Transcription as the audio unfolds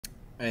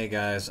Hey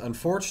guys,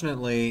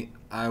 unfortunately,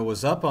 I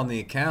was up on the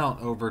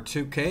account over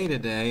 2K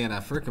today and I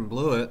freaking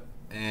blew it.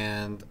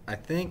 And I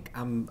think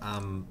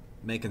I'm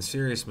making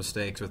serious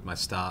mistakes with my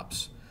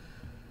stops.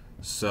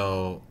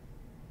 So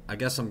I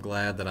guess I'm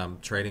glad that I'm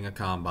trading a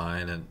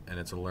combine and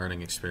it's a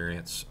learning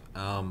experience.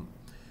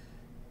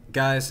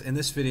 Guys, in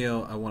this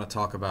video, I want to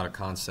talk about a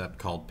concept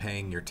called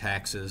paying your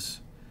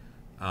taxes.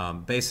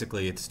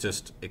 Basically, it's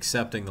just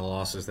accepting the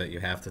losses that you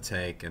have to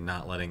take and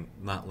not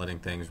letting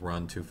things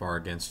run too far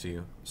against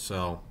you.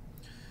 So,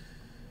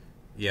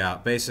 yeah,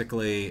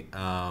 basically,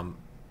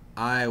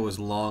 I was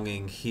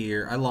longing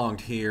here. I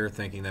longed here,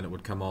 thinking that it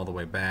would come all the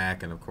way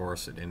back, and of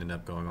course, it ended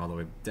up going all the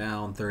way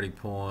down 30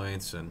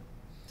 points. And,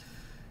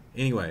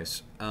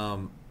 anyways,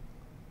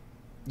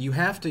 you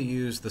have to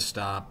use the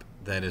stop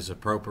that is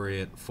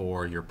appropriate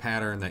for your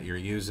pattern that you're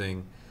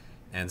using,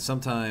 and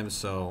sometimes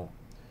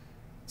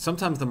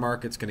the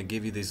market's going to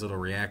give you these little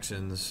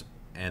reactions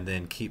and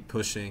then keep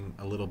pushing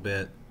a little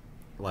bit.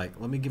 Like,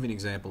 let me give you an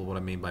example of what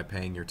I mean by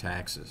paying your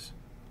taxes.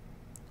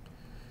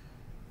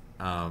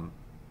 I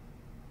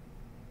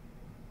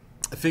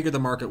figured the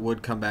market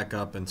would come back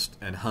up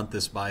and hunt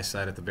this buy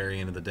side at the very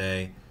end of the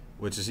day,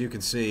 which, as you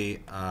can see,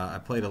 I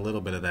played a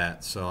little bit of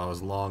that. So I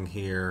was long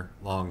here,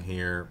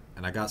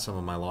 and I got some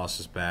of my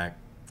losses back.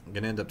 I'm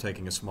going to end up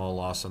taking a small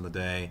loss on the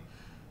day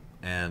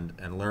and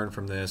learn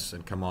from this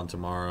and come on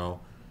tomorrow.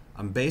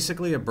 I'm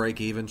basically a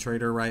break-even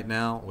trader right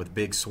now with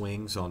big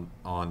swings on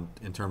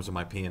in terms of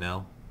my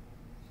P&L.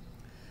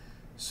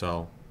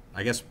 So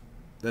I guess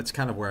that's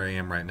kind of where I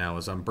am right now,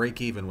 is I'm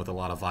break-even with a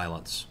lot of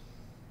violence.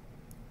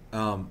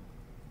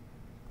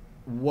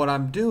 What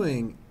I'm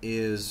doing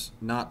is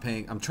not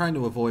paying. I'm trying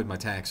to avoid my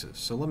taxes.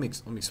 So let me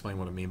explain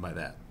what I mean by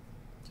that.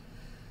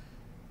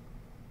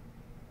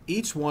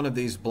 Each one of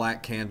these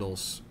black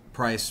candles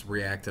price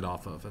reacted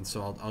off of, and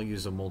so I'll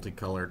use a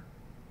multicolored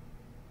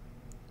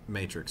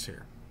matrix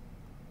here.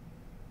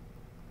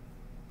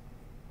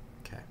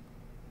 Okay.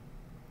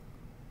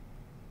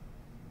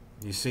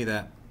 You see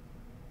that?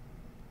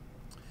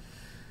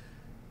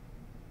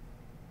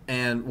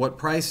 And what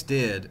price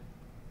did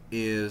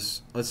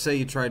is, let's say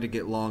you tried to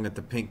get long at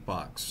the pink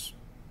box.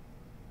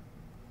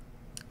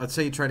 Let's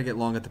say you try to get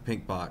long at the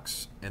pink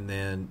box, and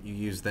then you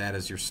use that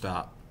as your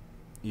stop.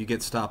 You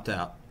get stopped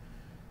out.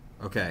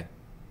 Okay.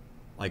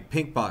 Like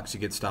pink box, you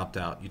get stopped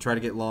out. You try to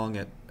get long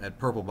at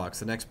purple box,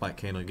 the next black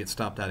candle, you get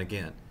stopped out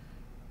again.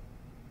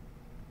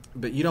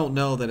 But you don't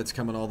know that it's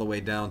coming all the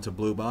way down to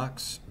blue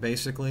box,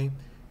 basically.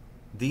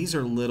 These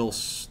are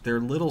they're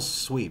little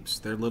sweeps.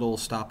 They're little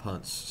stop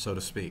hunts, so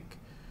to speak.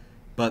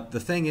 But the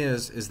thing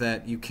is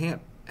that you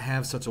can't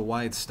have such a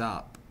wide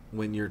stop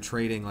when you're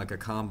trading like a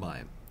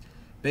combine.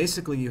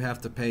 Basically, you have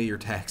to pay your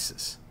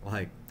taxes.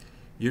 Like,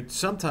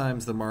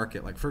 sometimes the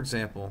market, like for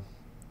example,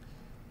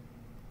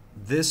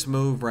 this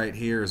move right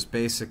here is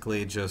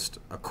basically just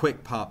a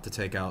quick pop to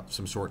take out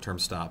some short-term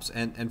stops.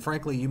 And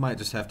frankly, you might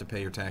just have to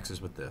pay your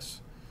taxes with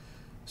this.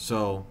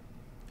 So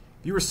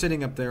if you were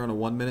sitting up there on a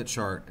 1-minute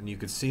chart and you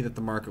could see that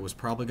the market was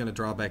probably going to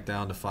draw back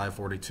down to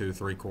 542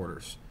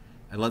 3/4,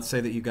 and let's say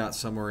that you got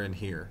somewhere in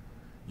here,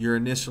 you're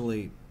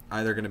initially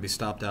either going to be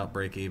stopped out,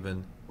 break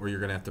even, or you're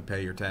going to have to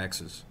pay your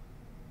taxes.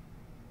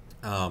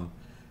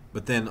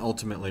 But then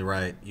ultimately,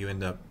 right, you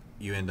end up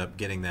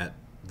getting that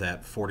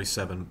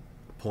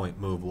 47-point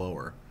move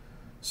lower.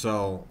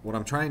 So what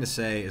I'm trying to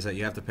say is that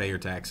you have to pay your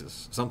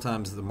taxes.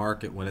 Sometimes the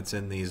market, when it's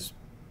in these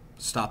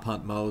stop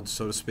hunt modes,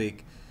 so to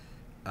speak,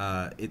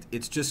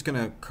 it's just going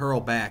to curl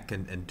back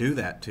and do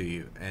that to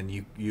you, and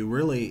you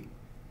really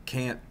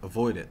can't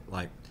avoid it.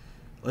 Like,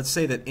 let's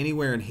say that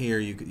anywhere in here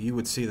you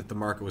would see that the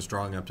market was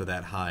drawing up to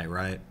that high,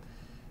 right?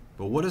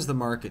 But what does the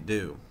market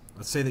do?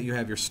 Let's say that you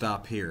have your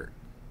stop here.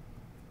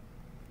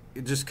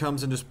 It just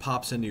comes and just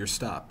pops into your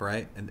stop,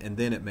 right? And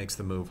then it makes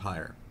the move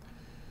higher.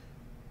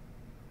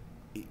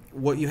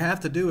 What you have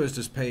to do is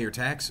just pay your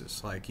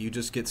taxes. Like, you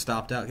just get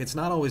stopped out. It's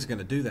not always going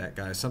to do that,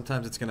 guys.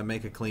 Sometimes it's going to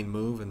make a clean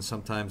move, and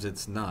sometimes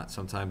it's not.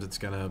 Sometimes it's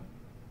going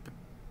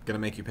to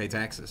make you pay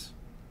taxes.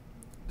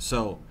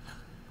 So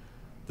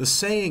the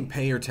saying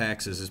 "pay your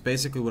taxes" is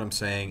basically what I'm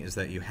saying is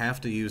that you have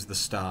to use the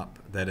stop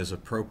that is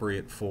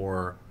appropriate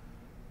for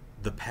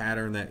the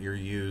pattern that you're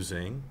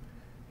using.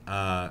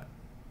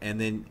 And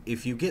then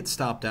if you get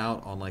stopped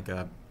out on like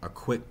a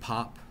quick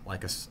pop,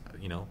 like a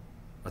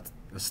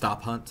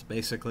stop hunt,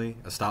 basically,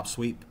 a stop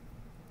sweep,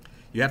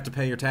 you have to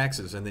pay your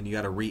taxes, and then you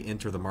got to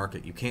re-enter the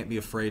market. You can't be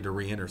afraid to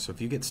re-enter. So if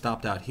you get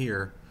stopped out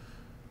here,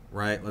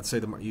 right, let's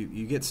say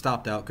you get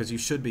stopped out, because you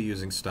should be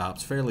using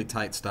stops, fairly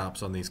tight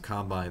stops on these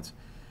combines.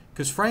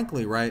 Because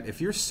frankly, right,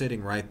 if you're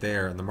sitting right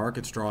there and the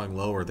market's drawing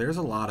lower, there's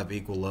a lot of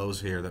equal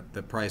lows here that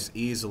the price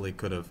easily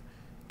could have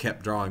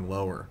kept drawing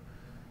lower.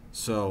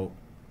 So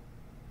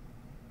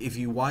if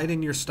you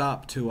widen your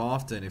stop too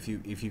often, if you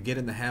get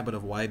in the habit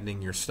of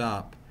widening your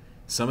stop,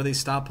 some of these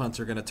stop hunts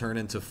are going to turn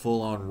into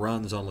full-on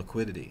runs on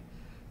liquidity.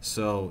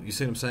 So you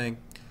see what I'm saying?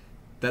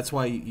 That's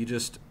why you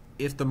just,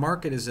 if the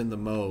market is in the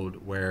mode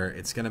where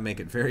it's going to make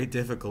it very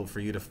difficult for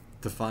you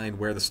to find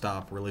where the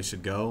stop really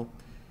should go,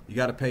 you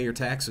got to pay your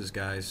taxes,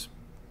 guys.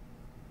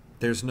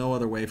 there's no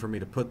other way for me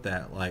to put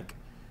that. Like,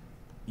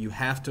 you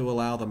have to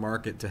allow the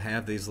market to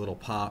have these little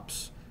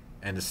pops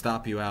and to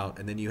stop you out,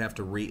 and then you have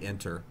to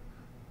re-enter.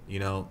 You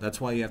know, that's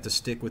why you have to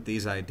stick with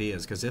these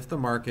ideas, because if the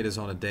market is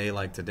on a day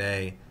like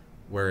today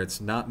where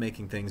it's not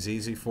making things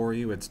easy for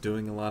you, it's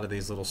doing a lot of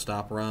these little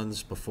stop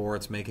runs before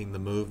it's making the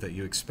move that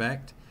you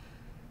expect,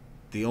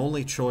 the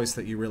only choice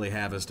that you really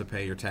have is to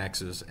pay your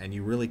taxes, and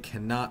you really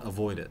cannot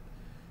avoid it.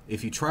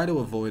 If you try to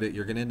avoid it,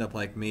 you're going to end up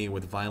like me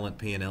with violent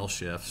P&L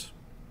shifts,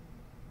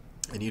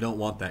 and you don't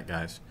want that,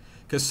 guys.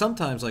 Because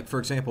sometimes, like for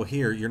example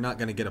here, you're not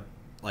going to get a,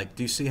 like,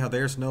 do you see how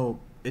there's no,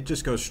 it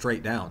just goes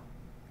straight down,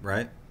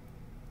 right?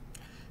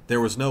 There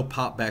was no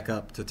pop back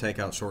up to take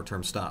out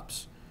short-term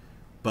stops.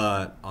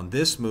 But on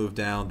this move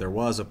down, there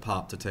was a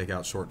pop to take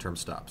out short-term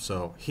stops.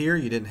 So here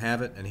you didn't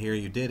have it, and here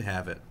you did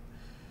have it.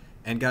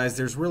 And guys,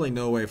 there's really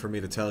no way for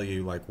me to tell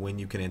you like when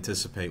you can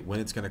anticipate when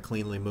it's going to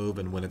cleanly move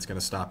and when it's going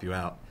to stop you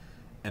out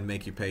and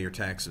make you pay your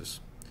taxes.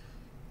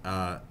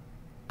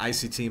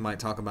 ICT might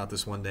talk about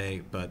this one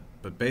day, but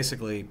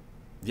basically,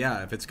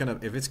 yeah, if it's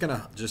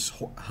gonna just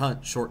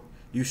hunt short,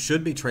 you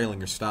should be trailing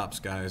your stops,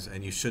 guys,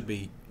 and you should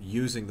be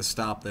using the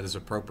stop that is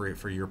appropriate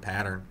for your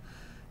pattern.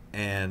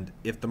 And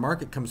if the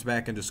market comes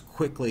back and just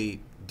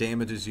quickly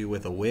damages you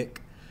with a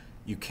wick,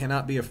 you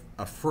cannot be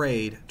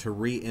afraid to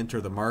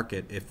re-enter the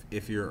market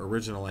if your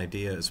original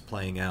idea is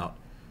playing out.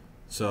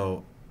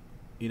 So,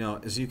 you know,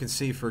 as you can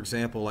see, for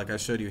example, like I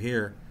showed you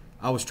here,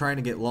 I was trying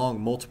to get long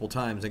multiple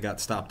times and got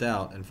stopped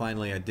out, and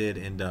finally I did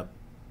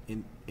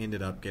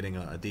ended up getting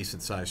a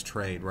decent sized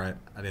trade, right?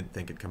 I didn't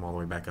think it'd come all the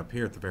way back up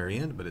here at the very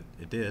end, but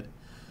it did.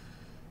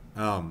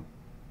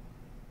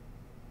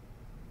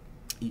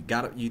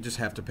 You just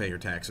have to pay your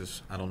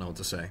taxes. I don't know what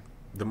to say.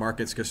 The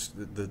market's just,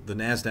 the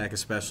NASDAQ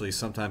especially,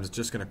 sometimes it's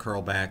just going to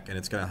curl back and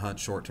it's going to hunt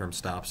short-term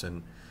stops,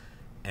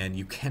 and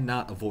you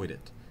cannot avoid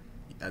it.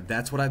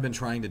 That's what I've been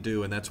trying to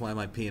do, and that's why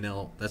my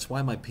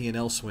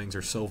P&L swings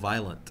are so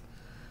violent.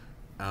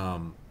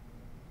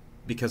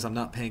 Because I'm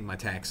not paying my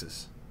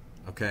taxes.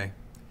 Okay?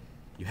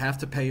 You have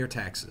to pay your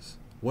taxes.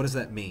 What does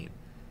that mean?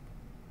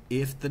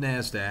 If the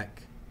NASDAQ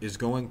is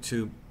going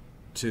to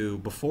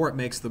before it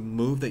makes the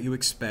move that you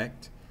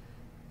expect,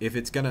 if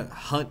it's going to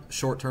hunt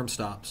short-term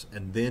stops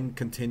and then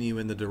continue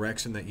in the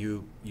direction that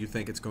you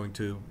think it's going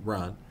to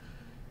run,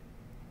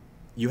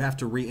 you have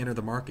to re-enter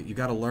the market. You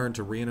got to learn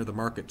to re-enter the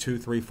market 2,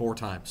 3, 4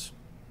 times.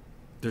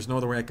 There's no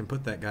other way I can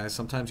put that, guys.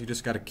 Sometimes you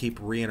just got to keep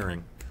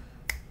re-entering,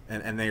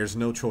 and there's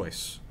no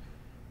choice.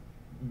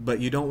 But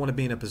you don't want to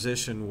be in a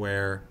position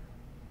where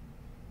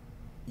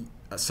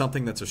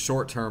something that's a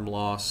short-term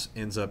loss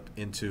ends up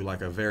into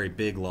like a very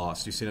big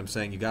loss. You see what I'm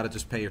saying? You got to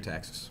just pay your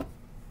taxes.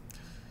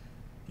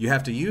 You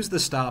have to use the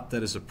stop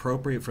that is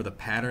appropriate for the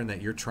pattern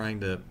that you're trying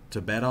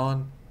to bet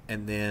on,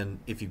 and then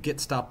if you get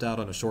stopped out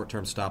on a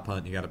short-term stop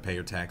hunt, you got to pay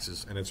your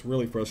taxes. And it's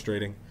really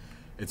frustrating.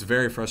 It's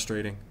very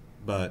frustrating,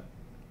 but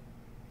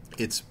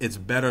it's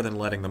better than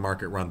letting the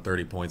market run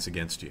 30 points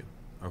against you.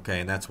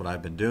 Okay, and that's what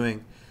I've been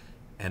doing,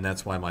 and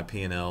that's why my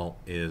P&L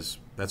is,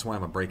 that's why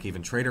I'm a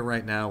break-even trader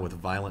right now with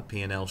violent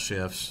P&L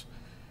shifts,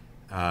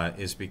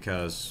 is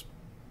because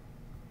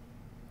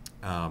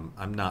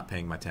I'm not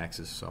paying my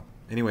taxes. So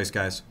anyways,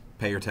 guys,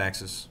 pay your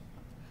taxes.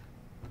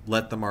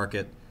 Let the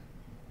market,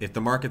 if the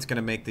market's going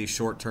to make these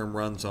short-term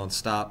runs on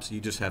stops, you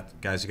just have,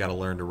 guys, you got to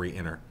learn to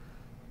re-enter.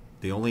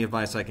 The only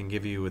advice I can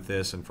give you with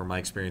this, and from my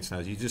experience now,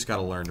 is you just got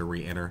to learn to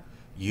re-enter.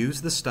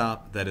 Use the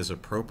stop that is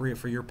appropriate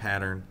for your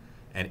pattern,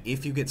 and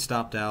if you get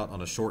stopped out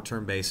on a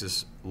short-term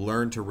basis,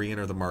 learn to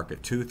re-enter the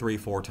market 2, 3,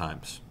 4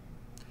 times.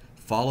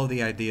 Follow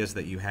the ideas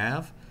that you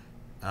have,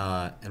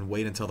 and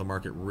wait until the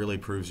market really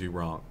proves you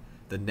wrong.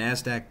 The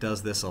NASDAQ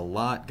does this a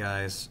lot,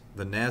 guys.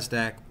 The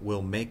NASDAQ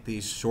will make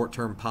these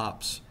short-term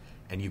pops,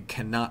 and you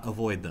cannot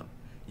avoid them.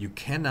 You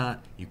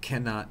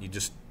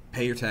just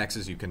pay your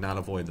taxes, you cannot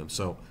avoid them.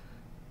 So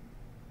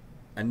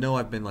I know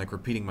I've been like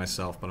repeating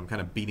myself, but I'm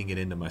kind of beating it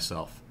into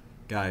myself.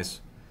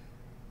 Guys,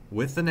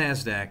 with the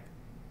NASDAQ,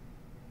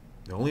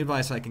 the only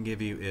advice I can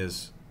give you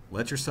is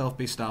let yourself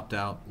be stopped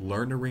out,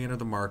 learn to re-enter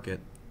the market,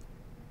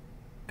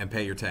 and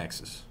pay your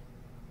taxes.